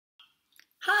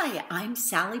Hi, I'm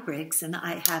Sally Briggs, and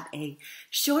I have a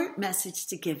short message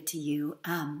to give to you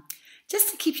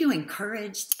just to keep you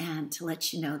encouraged and to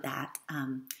let you know that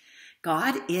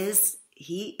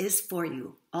He is for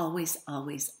you always,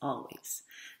 always, always.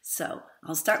 So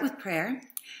I'll start with prayer.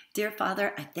 Dear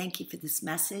Father, I thank you for this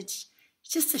message.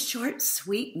 It's just a short,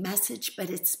 sweet message, but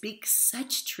it speaks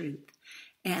such truth.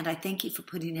 And I thank you for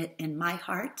putting it in my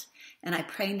heart. And I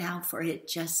pray now for it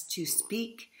just to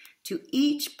speak to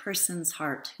each person's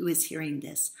heart who is hearing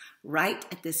this right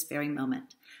at this very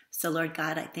moment. So Lord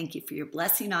God, I thank you for your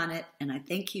blessing on it. And I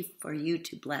thank you for you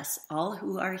to bless all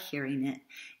who are hearing it.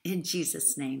 In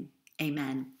Jesus' name,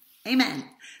 amen. Amen.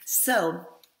 So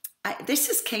this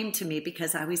just came to me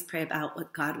because I always pray about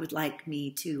what God would like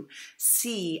me to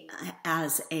see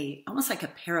as almost like a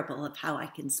parable of how I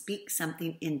can speak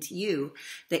something into you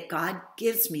that God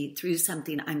gives me through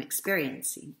something I'm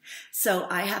experiencing. So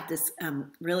I have this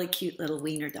really cute little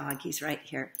wiener dog. He's right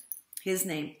here. His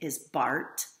name is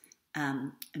Bart.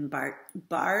 And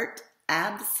Bart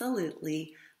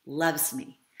absolutely loves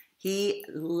me. He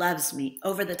loves me,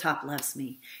 over the top loves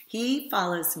me. He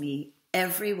follows me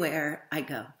everywhere I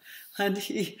go. And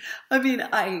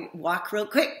I walk real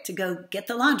quick to go get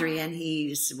the laundry and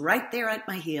he's right there at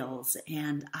my heels.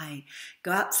 And I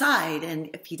go outside and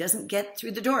if he doesn't get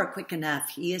through the door quick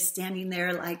enough, he is standing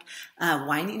there like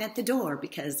whining at the door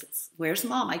because where's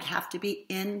mom? I have to be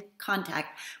in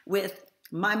contact with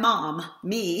my mom,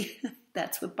 me.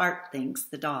 That's what Bart thinks,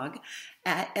 the dog,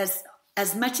 as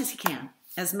much as he can,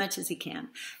 as much as he can.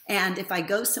 And if I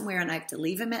go somewhere and I have to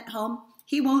leave him at home,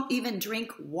 he won't even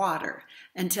drink water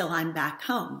until I'm back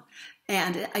home.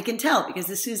 And I can tell because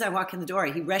as soon as I walk in the door,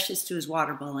 he rushes to his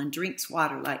water bowl and drinks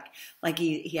water like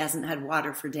he hasn't had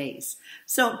water for days.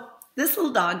 So this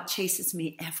little dog chases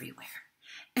me everywhere.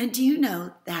 And do you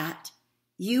know that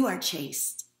you are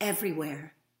chased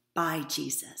everywhere by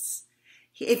Jesus?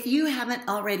 If you haven't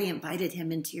already invited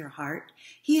him into your heart,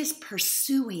 he is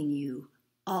pursuing you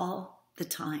all the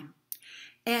time.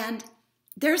 And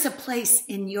there's a place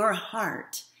in your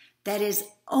heart that is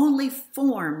only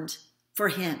formed for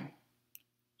him.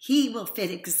 He will fit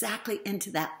exactly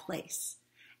into that place.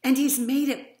 And he's made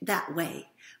it that way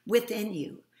within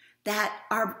you, that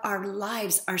our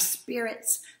lives, our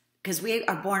spirits, because we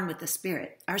are born with the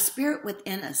spirit, our spirit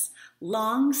within us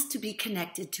longs to be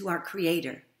connected to our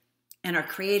Creator. And our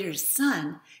Creator's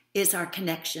Son is our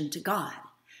connection to God.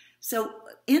 So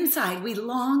inside, we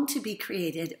long to be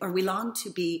created, or we long to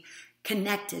be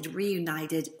connected,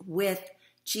 reunited with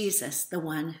Jesus, the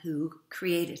one who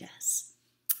created us.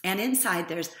 And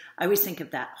inside I always think of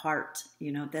that heart,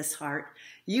 this heart.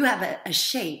 You have a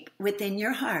shape within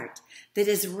your heart that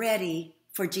is ready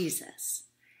for Jesus.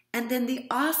 And then the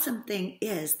awesome thing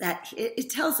is that it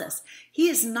tells us he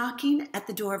is knocking at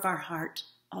the door of our heart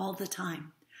all the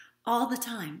time. All the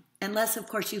time. Unless, of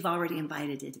course, you've already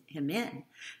invited him in.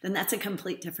 Then that's a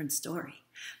complete different story.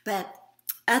 But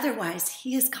otherwise,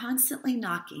 he is constantly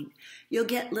knocking. You'll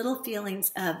get little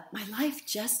feelings of, my life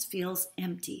just feels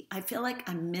empty. I feel like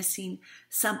I'm missing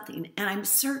something. And I'm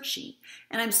searching.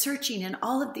 And I'm searching in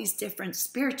all of these different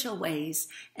spiritual ways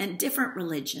and different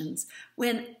religions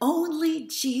when only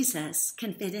Jesus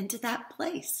can fit into that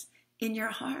place in your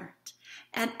heart.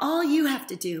 And all you have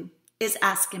to do is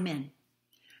ask him in.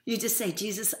 You just say,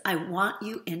 Jesus, I want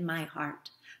you in my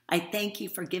heart. I thank you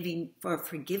for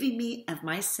forgiving me of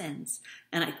my sins.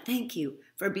 And I thank you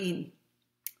for being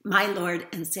my Lord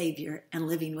and Savior and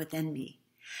living within me.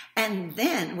 And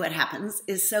then what happens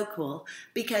is so cool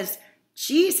because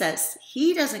Jesus,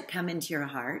 he doesn't come into your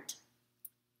heart.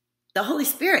 The Holy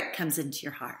Spirit comes into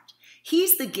your heart.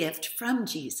 He's the gift from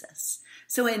Jesus.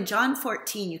 So in John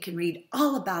 14, you can read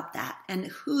all about that and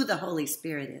who the Holy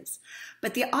Spirit is.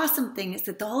 But the awesome thing is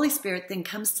that the Holy Spirit then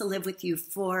comes to live with you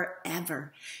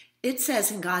forever. It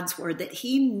says in God's word that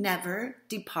he never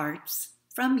departs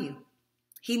from you.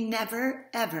 He never,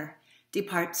 ever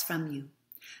departs from you.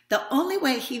 The only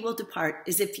way he will depart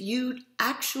is if you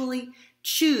actually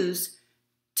choose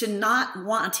to not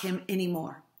want him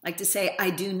anymore. Like to say,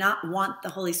 I do not want the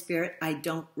Holy Spirit. I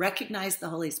don't recognize the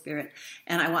Holy Spirit,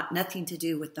 and I want nothing to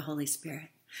do with the Holy Spirit,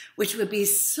 which would be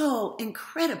so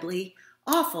incredibly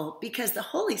awful because the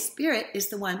Holy Spirit is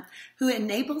the one who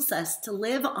enables us to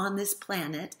live on this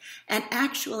planet and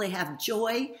actually have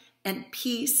joy and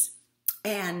peace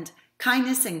and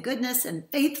kindness and goodness and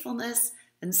faithfulness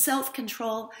and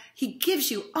self-control. He gives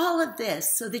you all of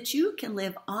this so that you can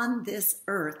live on this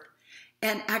earth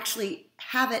and actually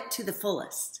have it to the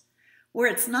fullest, where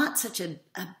it's not such a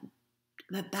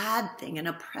a bad thing, an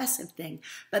oppressive thing.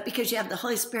 But because you have the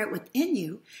Holy Spirit within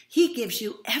you, he gives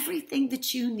you everything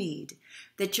that you need,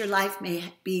 that your life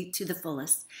may be to the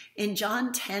fullest. In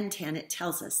John 10:10, it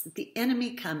tells us that the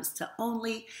enemy comes to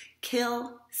only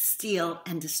kill, steal,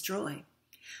 and destroy.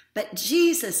 But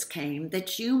Jesus came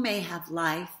that you may have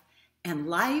life, and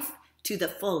life to the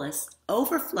fullest,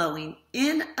 overflowing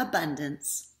in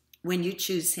abundance when you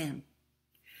choose him.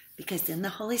 Because then the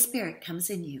Holy Spirit comes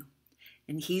in you,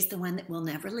 and he's the one that will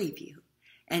never leave you.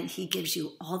 And he gives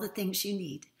you all the things you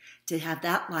need to have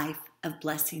that life of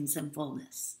blessings and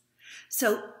fullness.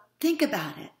 So think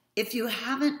about it. If you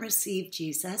haven't received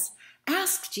Jesus,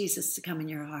 ask Jesus to come in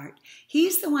your heart.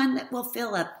 He's the one that will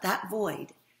fill up that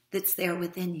void that's there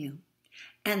within you.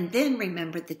 And then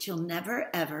remember that you'll never,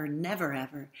 ever, never,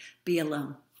 ever be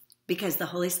alone, because the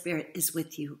Holy Spirit is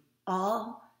with you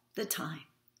all the time,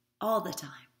 all the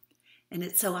time. And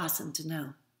it's so awesome to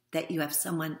know that you have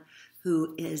someone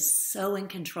who is so in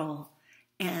control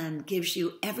and gives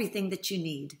you everything that you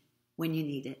need when you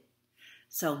need it.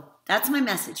 So that's my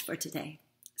message for today.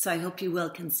 So I hope you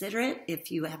will consider it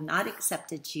if you have not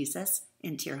accepted Jesus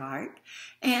into your heart.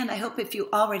 And I hope if you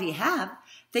already have,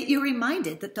 that you're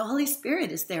reminded that the Holy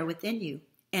Spirit is there within you.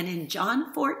 And in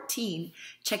John 14,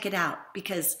 check it out,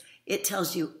 because it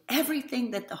tells you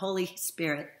everything that the Holy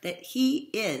Spirit, that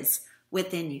he is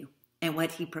within you and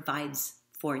what he provides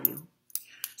for you.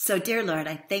 So, dear Lord,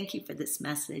 I thank you for this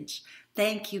message.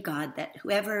 Thank you, God, that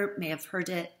whoever may have heard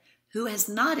it, who has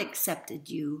not accepted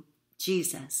you,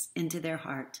 Jesus, into their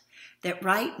heart, that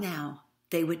right now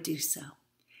they would do so.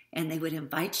 And they would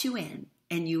invite you in,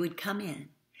 and you would come in.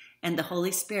 And the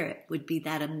Holy Spirit would be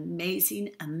that amazing,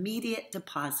 immediate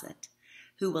deposit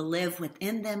who will live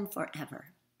within them forever.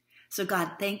 So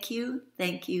God, thank you,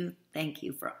 thank you, thank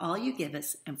you for all you give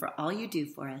us and for all you do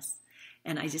for us.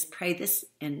 And I just pray this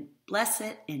and bless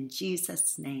it in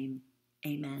Jesus' name.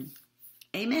 Amen.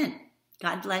 Amen.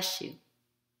 God bless you.